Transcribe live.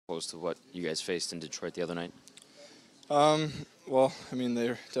opposed to what you guys faced in Detroit the other night? Well, I mean,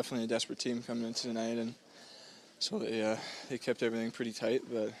 they're definitely a desperate team coming into tonight, and so they kept everything pretty tight,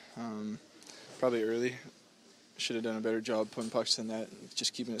 but probably early should have done a better job putting pucks in that,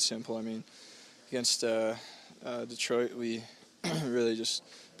 just keeping it simple. I mean, against Detroit, we really just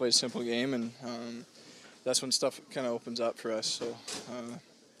played a simple game, and that's when stuff kind of opens up for us. So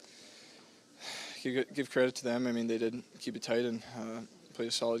give credit to them. I mean, they did keep it tight and played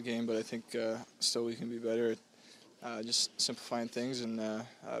a solid game, but I think still we can be better at just simplifying things and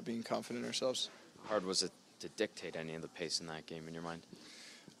being confident in ourselves. How hard was it to dictate any of the pace in that game in your mind?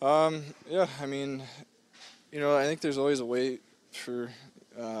 Yeah, I mean, I think there's always a way for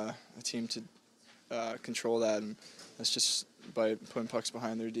a team to control that, and that's just by putting pucks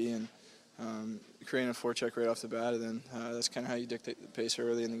behind their D and creating a forecheck right off the bat, and then that's kind of how you dictate the pace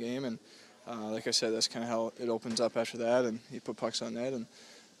early in the game. And like I said, that's kind of how it opens up after that, and you put pucks on net, and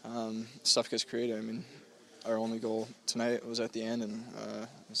stuff gets created. I mean, our only goal tonight was at the end, and it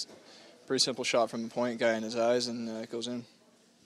was a pretty simple shot from the point, guy in his eyes, and it goes in.